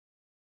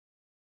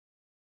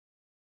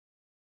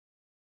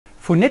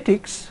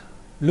Phonetics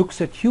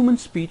looks at human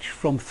speech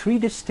from three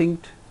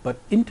distinct but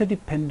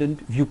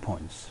interdependent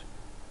viewpoints.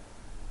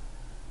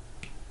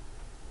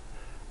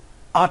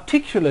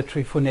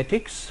 Articulatory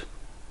phonetics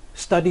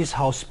studies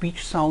how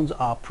speech sounds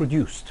are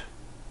produced.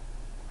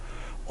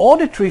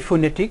 Auditory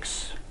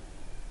phonetics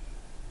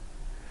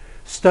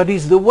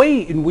studies the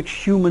way in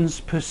which humans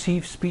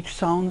perceive speech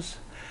sounds,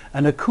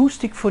 and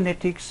acoustic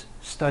phonetics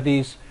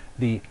studies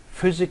the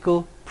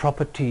physical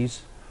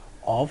properties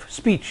of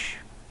speech.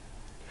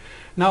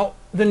 Now,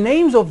 the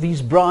names of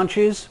these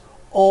branches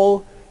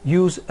all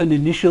use an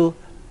initial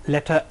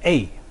letter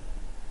A.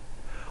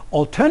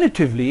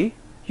 Alternatively,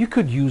 you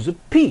could use a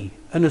P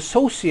and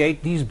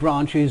associate these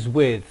branches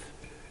with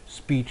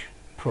speech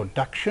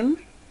production,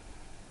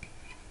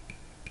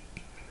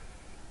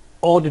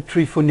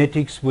 auditory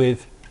phonetics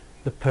with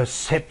the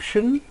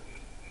perception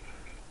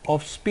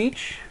of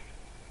speech,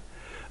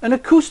 and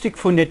acoustic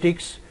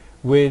phonetics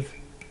with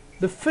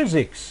the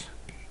physics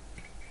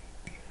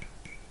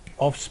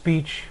of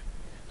speech.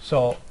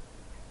 So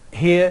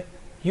here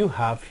you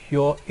have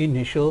your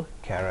initial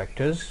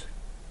characters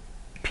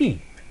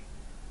P.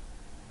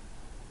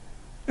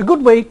 A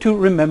good way to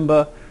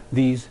remember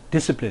these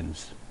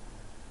disciplines.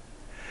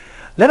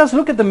 Let us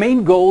look at the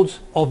main goals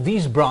of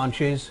these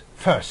branches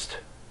first.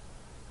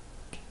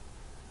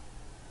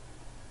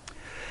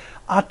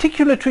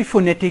 Articulatory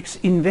phonetics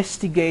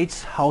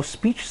investigates how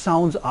speech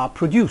sounds are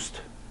produced.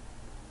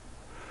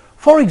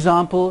 For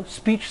example,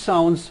 speech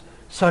sounds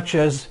such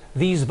as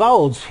these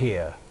vowels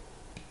here.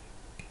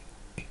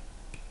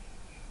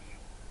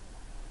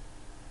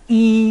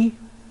 E,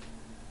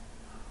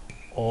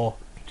 or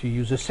to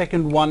use a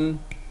second one,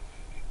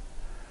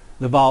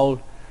 the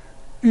vowel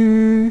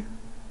U.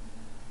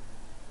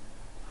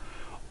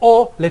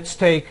 Or let's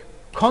take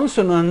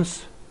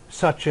consonants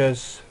such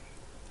as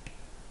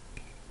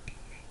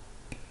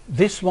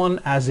this one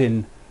as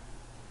in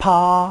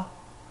pa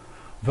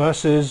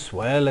versus,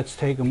 well, let's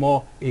take a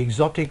more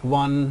exotic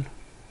one,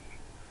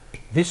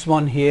 this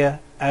one here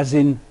as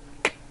in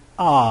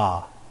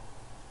ah.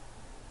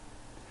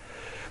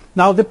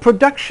 Now the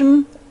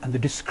production and the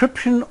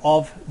description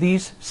of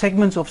these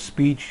segments of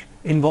speech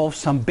involves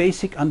some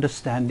basic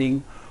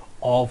understanding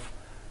of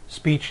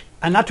speech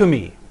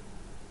anatomy.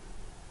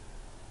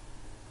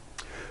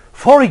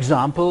 For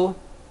example,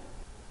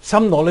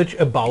 some knowledge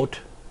about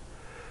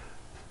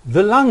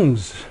the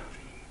lungs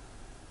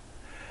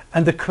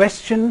and the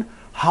question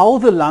how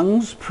the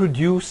lungs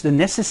produce the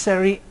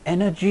necessary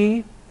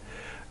energy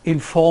in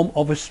form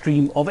of a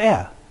stream of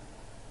air.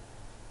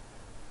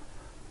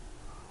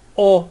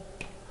 Or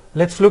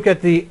let's look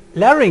at the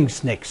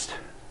larynx next.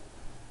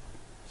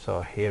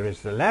 So here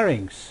is the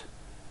larynx.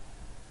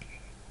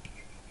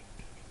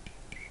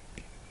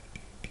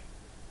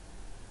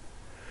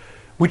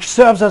 Which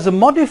serves as a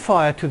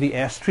modifier to the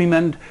airstream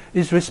and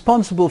is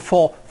responsible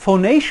for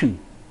phonation.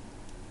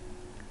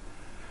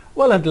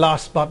 Well, and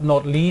last but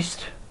not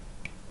least,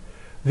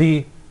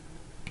 the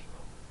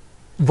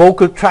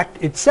vocal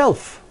tract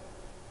itself.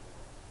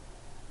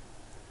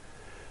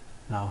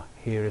 Now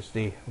here is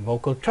the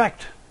vocal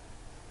tract.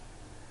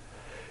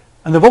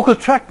 And the vocal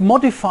tract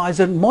modifies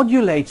and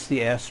modulates the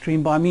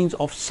airstream by means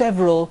of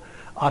several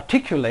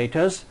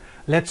articulators.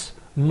 Let's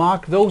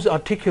mark those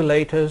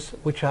articulators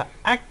which are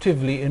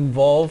actively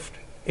involved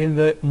in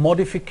the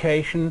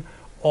modification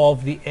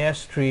of the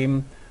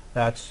airstream.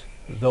 That's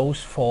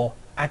those four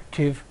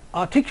active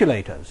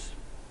articulators.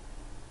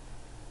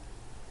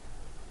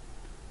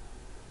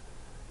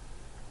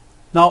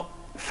 Now,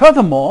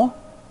 furthermore,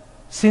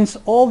 since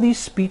all these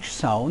speech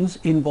sounds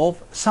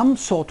involve some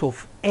sort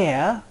of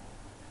air,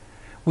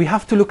 we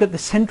have to look at the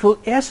central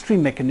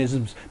airstream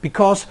mechanisms,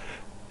 because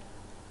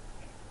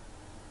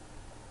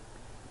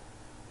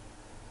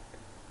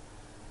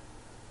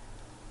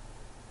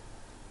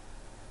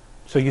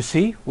so you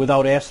see,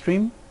 without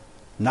airstream,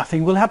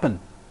 nothing will happen.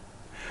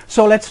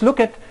 So let's look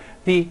at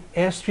the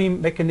airstream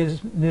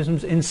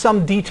mechanisms in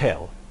some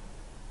detail.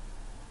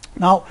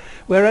 Now,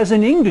 whereas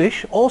in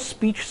English all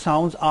speech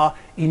sounds are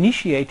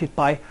initiated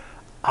by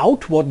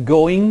outward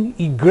going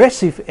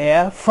egressive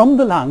air from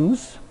the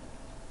lungs,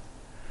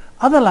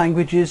 other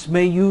languages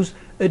may use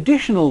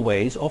additional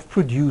ways of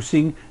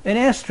producing an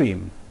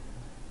airstream.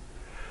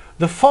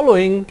 The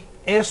following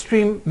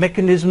airstream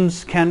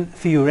mechanisms can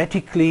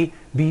theoretically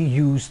be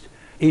used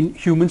in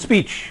human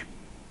speech.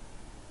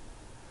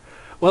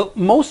 Well,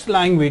 most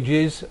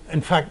languages,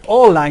 in fact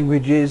all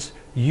languages,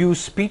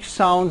 use speech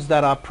sounds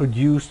that are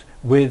produced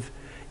with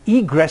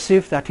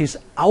egressive, that is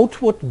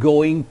outward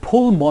going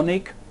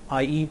pulmonic,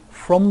 i.e.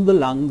 from the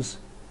lungs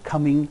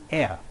coming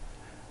air.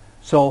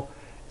 So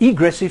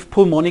egressive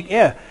pulmonic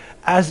air,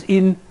 as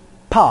in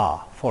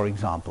pa, for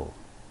example.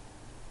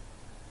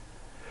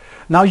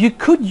 Now you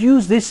could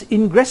use this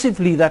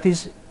ingressively, that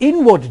is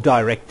inward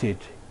directed,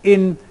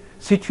 in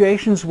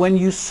situations when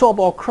you sob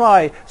or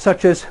cry,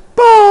 such as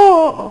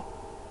pa.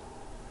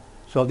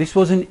 So this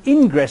was an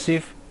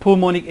ingressive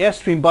pulmonic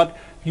airstream, but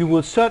you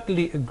will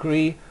certainly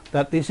agree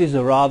that this is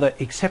a rather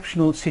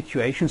exceptional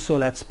situation, so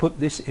let's put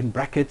this in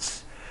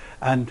brackets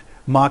and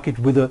mark it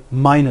with a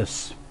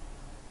minus.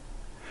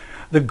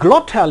 The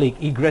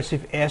glottalic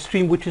egressive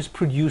airstream, which is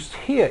produced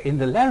here in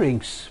the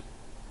larynx,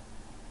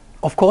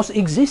 of course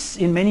exists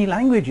in many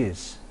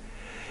languages.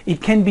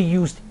 It can be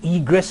used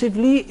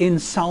egressively in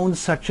sounds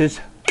such as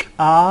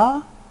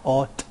ah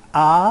or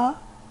ta,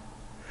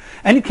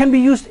 and it can be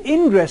used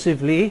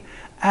ingressively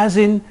as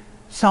in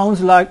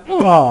sounds like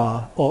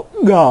ah or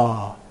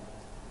ga.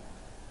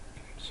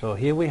 So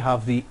here we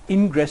have the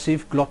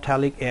ingressive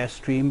glottalic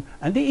airstream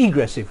and the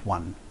egressive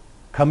one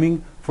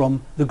coming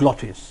from the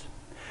glottis.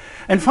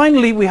 And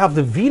finally we have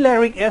the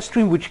velaric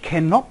airstream, which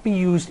cannot be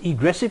used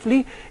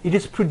egressively. It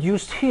is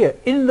produced here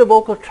in the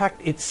vocal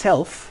tract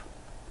itself,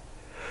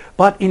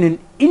 but in an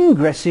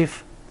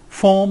ingressive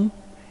form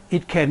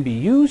it can be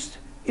used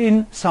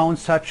in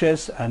sounds such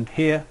as, and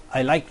here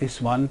I like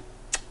this one,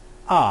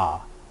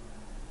 ah.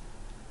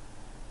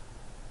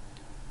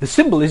 The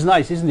symbol is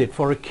nice, isn't it?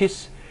 For a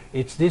kiss,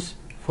 it's this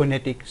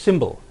phonetic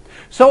symbol.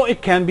 So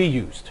it can be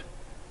used.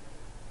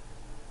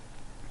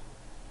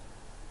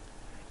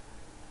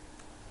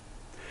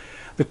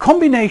 The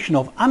combination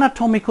of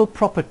anatomical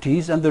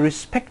properties and the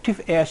respective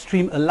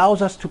airstream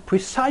allows us to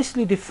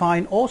precisely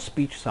define all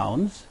speech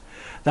sounds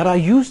that are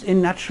used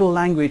in natural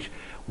language,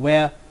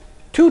 where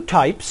two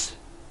types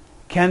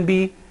can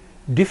be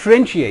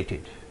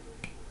differentiated: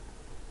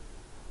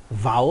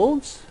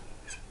 vowels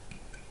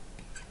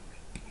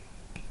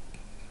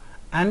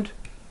and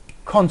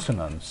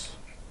consonants.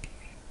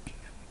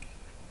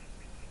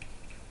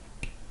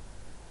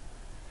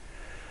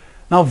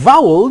 Now,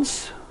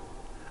 vowels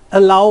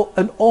allow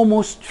an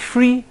almost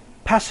free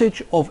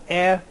passage of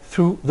air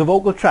through the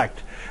vocal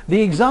tract.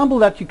 The example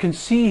that you can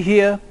see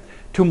here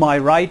to my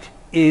right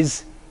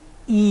is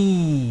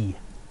E.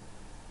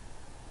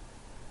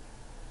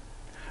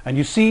 And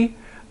you see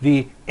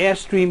the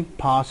airstream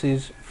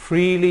passes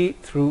freely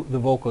through the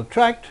vocal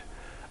tract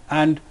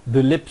and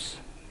the lips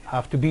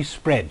have to be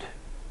spread.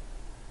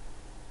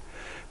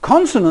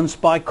 Consonants,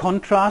 by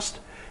contrast,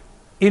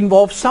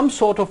 involve some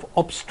sort of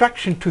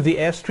obstruction to the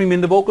airstream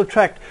in the vocal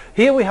tract.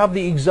 Here we have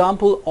the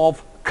example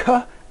of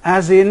k,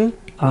 as in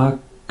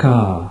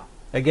aka.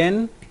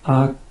 Again,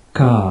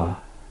 aka.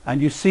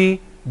 And you see,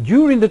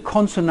 during the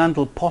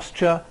consonantal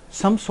posture,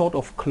 some sort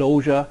of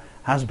closure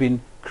has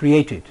been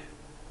created.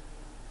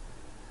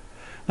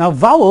 Now,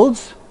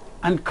 vowels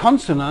and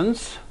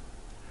consonants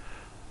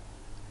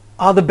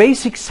are the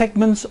basic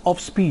segments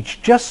of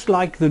speech, just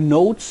like the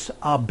notes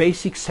are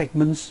basic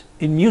segments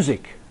in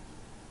music.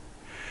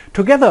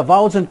 Together,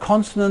 vowels and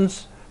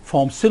consonants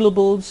form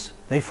syllables,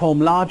 they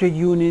form larger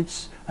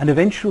units, and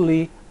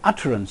eventually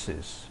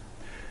utterances.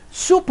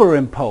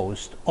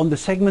 Superimposed on the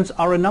segments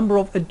are a number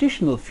of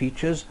additional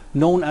features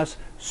known as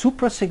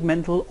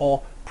suprasegmental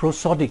or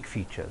prosodic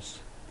features.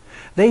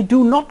 They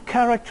do not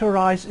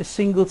characterize a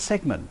single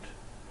segment,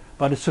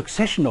 but a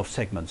succession of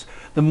segments.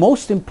 The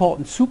most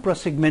important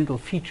suprasegmental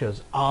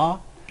features are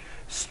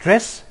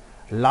stress,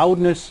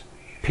 loudness,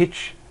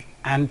 pitch,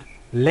 and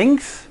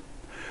length.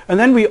 And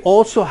then we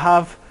also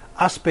have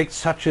aspects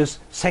such as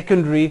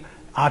secondary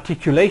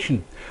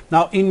articulation.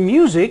 Now, in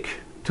music,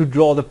 to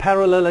draw the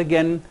parallel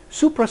again,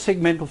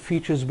 suprasegmental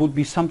features would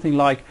be something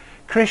like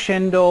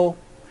crescendo,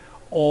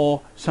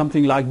 or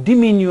something like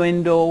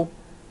diminuendo,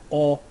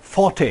 or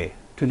forte,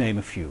 to name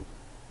a few.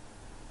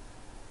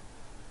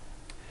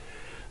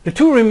 The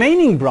two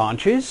remaining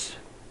branches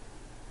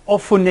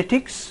of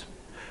phonetics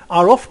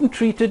are often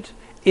treated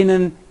in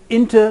an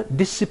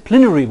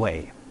interdisciplinary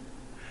way,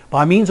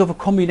 by means of a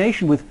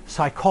combination with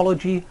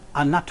psychology,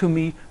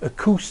 anatomy,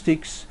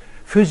 acoustics,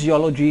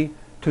 physiology,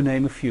 to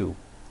name a few.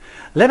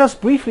 Let us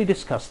briefly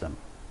discuss them.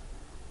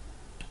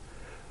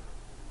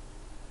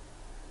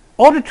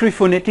 Auditory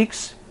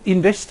phonetics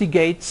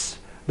investigates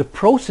the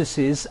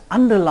processes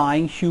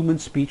underlying human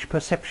speech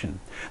perception.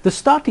 The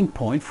starting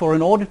point for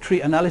an auditory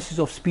analysis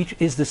of speech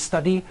is the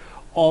study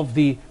of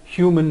the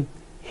human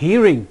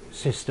hearing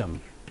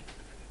system.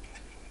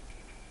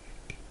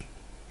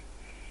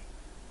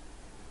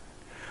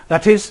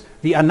 That is,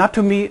 the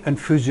anatomy and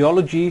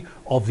physiology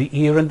of the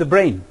ear and the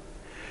brain.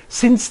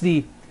 Since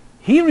the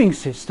hearing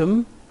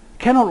system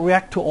cannot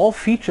react to all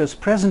features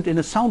present in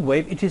a sound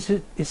wave, it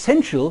is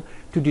essential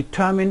to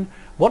determine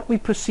what we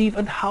perceive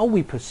and how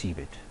we perceive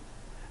it.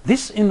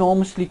 This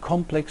enormously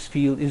complex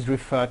field is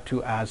referred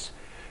to as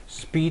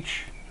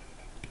speech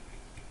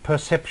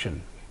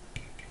perception.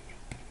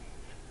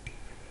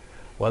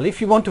 Well, if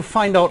you want to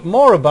find out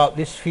more about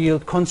this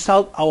field,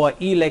 consult our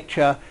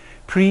e-lecture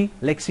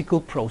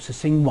Pre-Lexical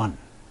Processing 1.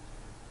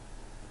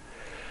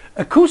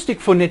 Acoustic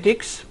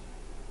phonetics,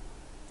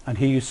 and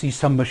here you see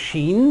some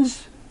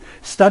machines,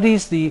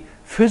 studies the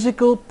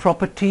physical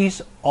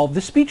properties of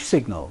the speech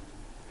signal.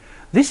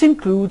 This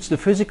includes the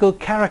physical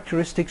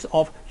characteristics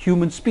of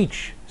human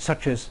speech,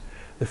 such as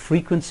the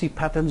frequency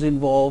patterns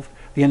involved,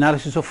 the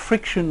analysis of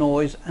friction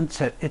noise,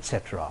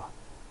 etc.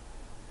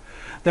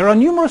 There are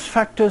numerous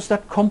factors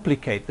that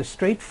complicate the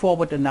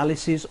straightforward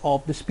analysis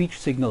of the speech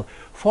signal.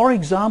 For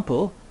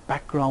example,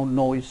 background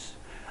noise,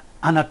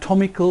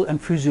 anatomical and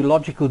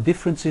physiological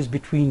differences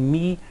between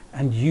me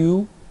and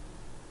you,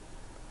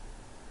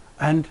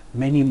 and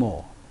many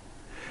more.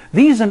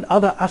 These and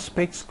other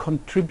aspects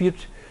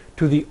contribute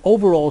to the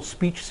overall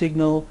speech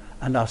signal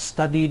and are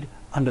studied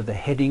under the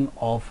heading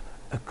of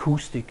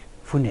acoustic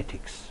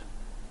phonetics.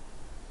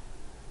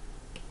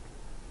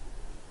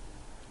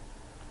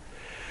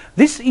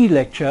 This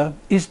e-lecture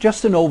is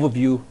just an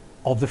overview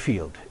of the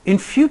field. In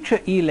future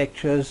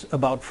e-lectures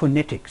about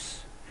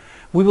phonetics,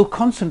 we will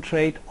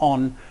concentrate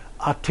on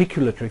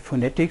articulatory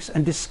phonetics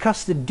and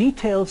discuss the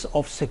details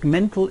of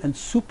segmental and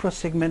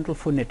suprasegmental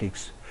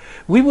phonetics.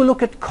 We will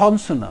look at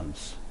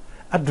consonants,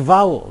 at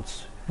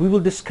vowels. We will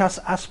discuss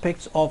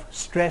aspects of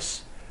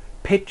stress,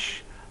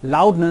 pitch,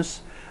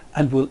 loudness,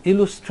 and will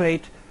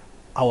illustrate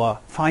our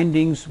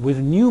findings with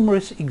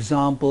numerous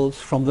examples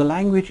from the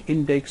language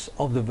index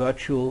of the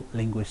virtual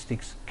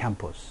linguistics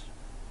campus.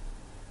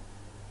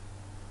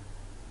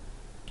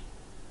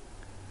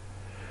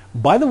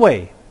 By the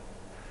way,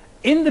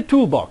 in the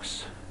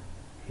toolbox,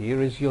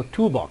 here is your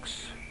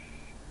toolbox.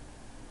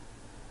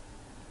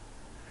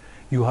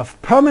 You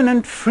have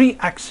permanent free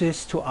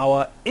access to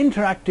our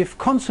interactive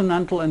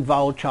consonantal and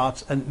vowel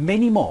charts and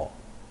many more.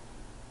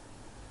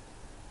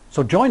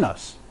 So join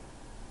us.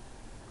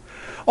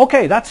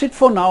 Okay, that's it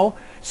for now.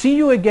 See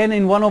you again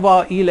in one of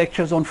our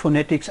e-lectures on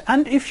phonetics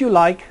and, if you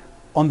like,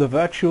 on the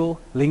virtual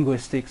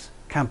linguistics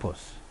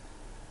campus.